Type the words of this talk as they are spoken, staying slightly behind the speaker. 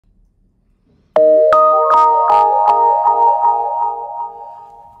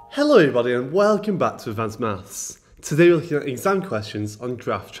Hello everybody and welcome back to Advanced Maths. Today we're looking at exam questions on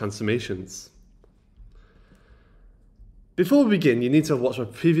graph transformations. Before we begin, you need to have watched my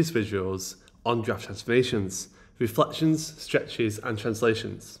previous videos on graph transformations, reflections, stretches and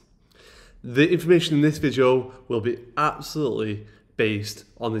translations. The information in this video will be absolutely based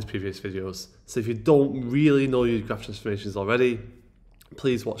on these previous videos, so if you don't really know your graph transformations already,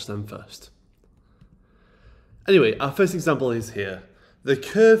 please watch them first. Anyway, our first example is here. The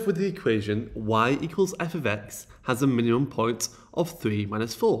curve with the equation y equals f of x has a minimum point of 3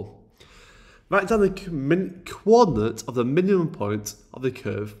 minus 4. Write down the coordinate of the minimum point of the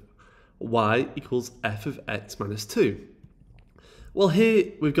curve y equals f of x minus 2. Well,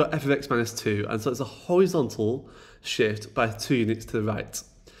 here we've got f of x minus 2, and so it's a horizontal shift by 2 units to the right.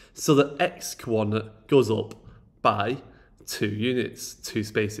 So the x coordinate goes up by 2 units, 2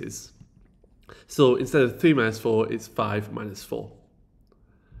 spaces. So instead of 3 minus 4, it's 5 minus 4.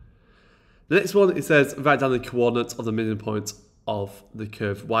 The next one, it says, write down the coordinates of the minimum point of the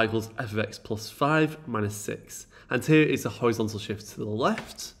curve y equals f of x plus 5 minus 6. And here is a horizontal shift to the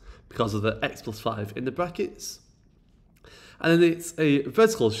left because of the x plus 5 in the brackets. And then it's a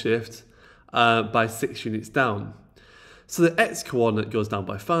vertical shift by 6 units down. So the x coordinate goes down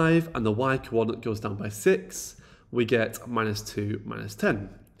by 5 and the y coordinate goes down by 6. We get minus 2 minus 10.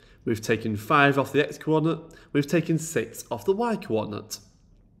 We've taken 5 off the x coordinate. We've taken 6 off the y coordinate.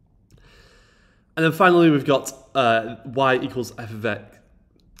 And then finally, we've got y equals f of x,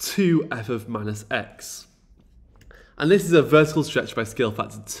 2f of minus x. And this is a vertical stretch by scale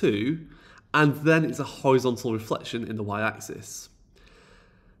factor 2, and then it's a horizontal reflection in the y-axis.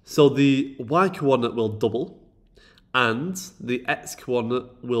 So the y-coordinate will double, and the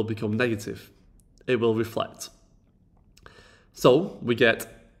x-coordinate will become negative. It will reflect. So we get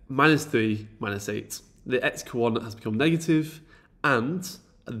minus 3 minus 8. The x-coordinate has become negative, and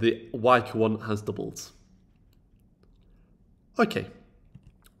the y-coordinate has doubled. Okay,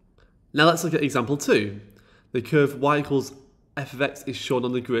 now let's look at example 2. The curve y equals f of x is shown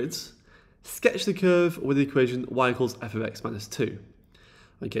on the grid. Sketch the curve with the equation y equals f of x minus 2.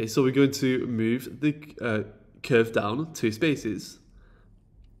 Okay, so we're going to move the curve down 2 spaces,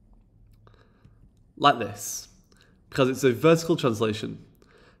 like this, because it's a vertical translation,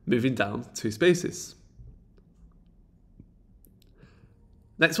 moving down 2 spaces.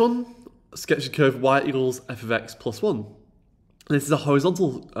 Next one, sketch the curve y equals f of x plus 1. This is a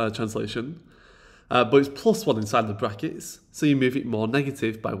horizontal translation, but it's plus 1 inside the brackets, so you move it more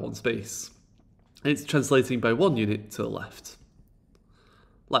negative by 1 space. It's translating by 1 unit to the left,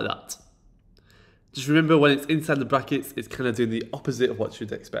 like that. Just remember, when it's inside the brackets, it's kind of doing the opposite of what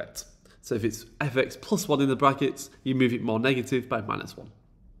you'd expect. So if it's f of x plus 1 in the brackets, you move it more negative by minus 1.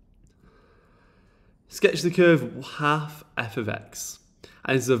 Sketch the curve half f of x.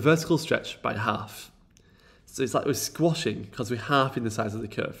 And it's a vertical stretch by half. So it's like we're squashing because we're halving the size of the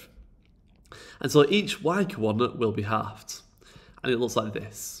curve. And so each y-coordinate will be halved. And it looks like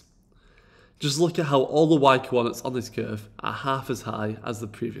this. Just look at how all the y-coordinates on this curve are half as high as the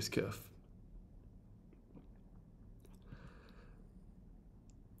previous curve.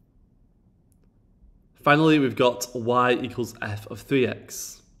 Finally, we've got y equals f of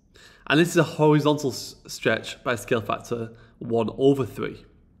 3x. And this is a horizontal stretch by scale factor 1 over 3.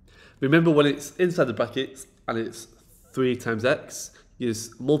 Remember, when it's inside the brackets and it's 3 times x, you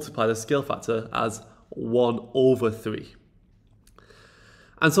just multiply the scale factor as 1 over 3.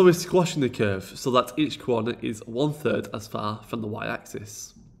 And so we're squashing the curve so that each coordinate is 1/3 as far from the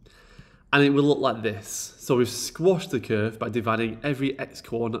y-axis. And it will look like this. So we've squashed the curve by dividing every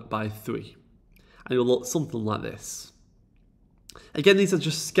x-coordinate by 3. And it will look something like this. Again, these are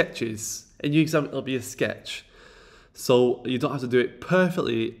just sketches. In your exam, it'll be a sketch. So you don't have to do it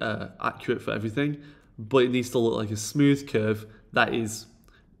perfectly accurate for everything, but it needs to look like a smooth curve that is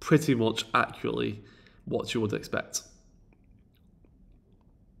pretty much accurately what you would expect.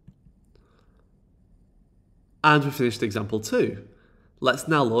 And we finished example 2. Let's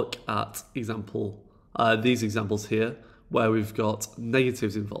now look at these examples here where we've got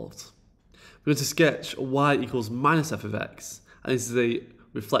negatives involved. We're going to sketch y equals minus f of x, and this is a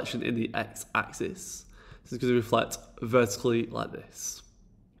reflection in the x-axis. So it's going to reflect vertically like this.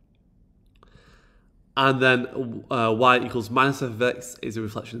 And then y equals minus f of x is a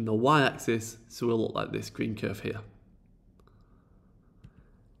reflection in the y-axis, so it will look like this green curve here.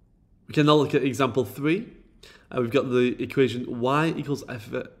 We can now look at example 3. We've got the equation y equals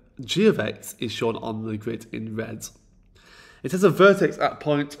g of x is shown on the grid in red. It has a vertex at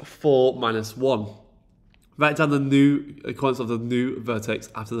point 4 minus 1. Write down the new coordinates of the new vertex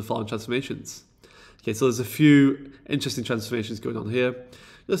after the following transformations. Okay, so there's a few interesting transformations going on here.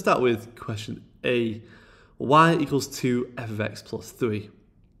 Let's start with question A. Y equals 2 f of x plus 3.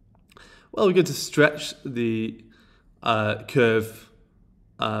 Well, we're going to stretch the curve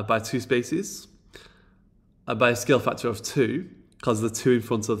by 2 spaces by a scale factor of 2, because the 2 in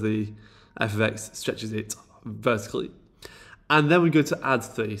front of the f of x stretches it vertically. And then we're going to add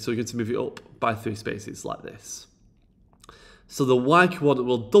 3, so we're going to move it up by 3 spaces like this. So the y coordinate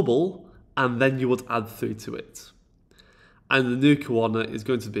will double, and then you would add 3 to it. And the new coordinate is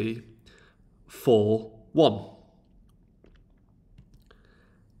going to be 4, 1.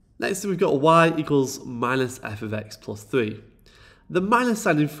 Next, we've got y equals minus f of x plus 3. The minus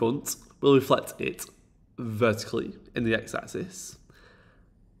sign in front will reflect it vertically in the x-axis.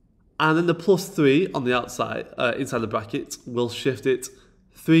 And then the plus 3 on the outside, inside the bracket, will shift it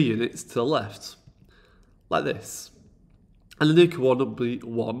 3 units to the left, like this. And the new coordinate will be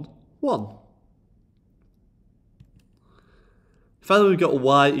 1, 1. Finally, we've got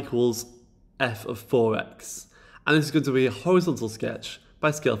y equals f of 4x. And this is going to be a horizontal sketch by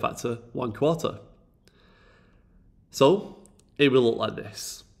scale factor 1/4. So it will look like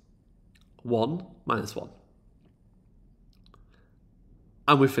this. 1 minus 1.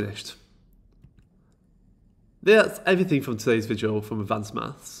 And we're finished. That's everything from today's video from Advanced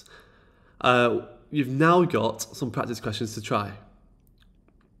Maths. You've now got some practice questions to try.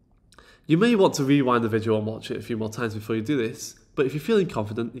 You may want to rewind the video and watch it a few more times before you do this, but if you're feeling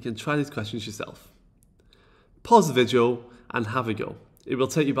confident, you can try these questions yourself. Pause the video and have a go. It will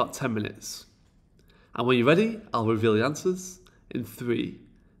take you about 10 minutes. And when you're ready, I'll reveal the answers in 3,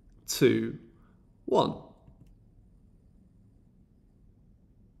 2, 1.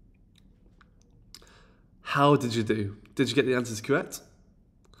 How did you do? Did you get the answers correct?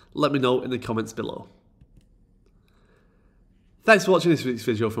 Let me know in the comments below. Thanks for watching this week's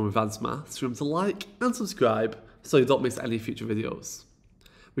video from Advanced Maths. Remember to like and subscribe so you don't miss any future videos.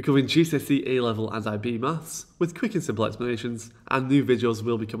 We're covering GCSE, A-Level and IB Maths with quick and simple explanations, and new videos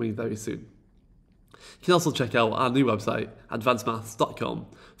will be coming very soon. You can also check out our new website, advancedmaths.com,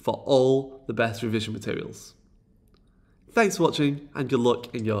 for all the best revision materials. Thanks for watching and good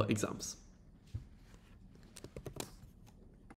luck in your exams.